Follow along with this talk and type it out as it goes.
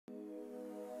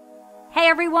Hey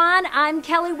everyone, I'm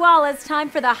Kelly Wallace. Time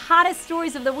for the hottest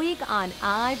stories of the week on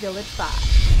iVillage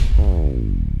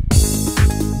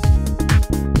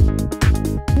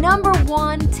 5. Number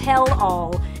 1, tell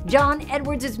all. John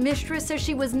Edwards' mistress says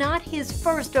she was not his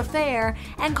first affair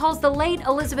and calls the late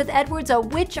Elizabeth Edwards a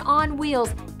witch on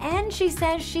wheels. And she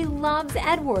says she loves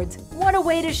Edwards. What a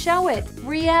way to show it.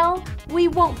 Rielle, we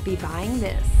won't be buying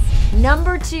this.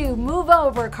 Number 2, move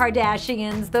over,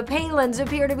 Kardashians. The Palins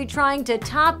appear to be trying to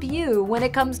top you when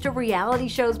it comes to reality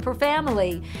shows per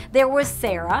family. There was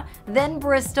Sarah, then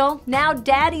Bristol, now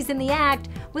Daddy's in the act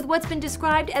with what's been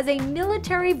described as a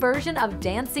military version of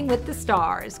Dancing with the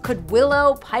Stars. Could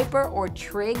Willow, Piper, or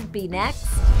Trigg be next?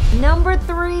 Number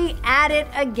 3, at it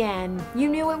again. You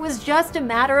knew it was just a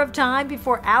matter of time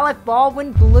before Alec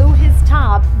Baldwin blew his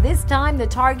top. This time the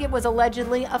target was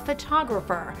allegedly a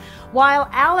photographer. While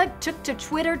Alec took to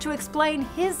Twitter to explain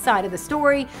his side of the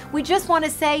story, we just want to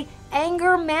say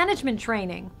anger management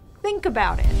training. Think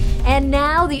about it. And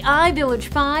now the iVillage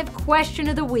 5 question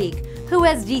of the week. Who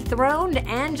has dethroned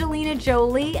Angelina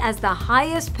Jolie as the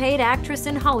highest paid actress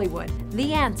in Hollywood?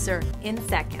 The answer in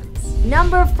seconds.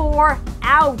 Number 4,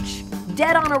 ouch.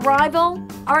 Dead on arrival?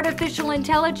 Artificial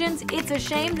intelligence? It's a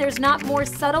shame there's not more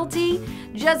subtlety.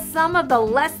 Just some of the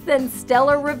less than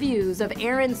stellar reviews of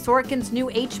Aaron Sorkin's new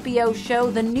HBO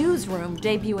show, The Newsroom,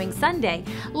 debuting Sunday.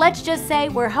 Let's just say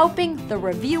we're hoping the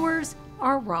reviewers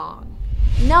are wrong.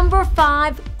 Number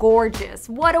 5, gorgeous.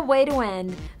 What a way to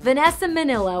end. Vanessa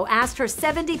Minnillo asked her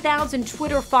 70,000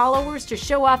 Twitter followers to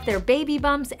show off their baby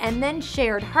bumps and then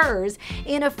shared hers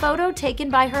in a photo taken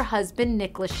by her husband,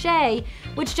 Nick Lachey,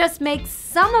 which just makes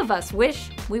some of us wish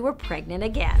we were pregnant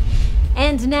again.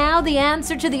 And now the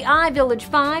answer to the iVillage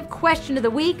 5 question of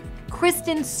the week.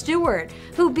 Kristen Stewart,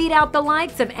 who beat out the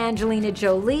likes of Angelina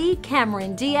Jolie,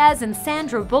 Cameron Diaz, and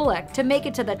Sandra Bullock to make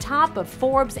it to the top of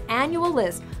Forbes' annual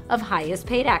list of highest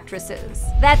paid actresses.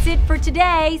 That's it for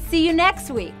today. See you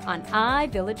next week on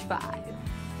iVillage 5.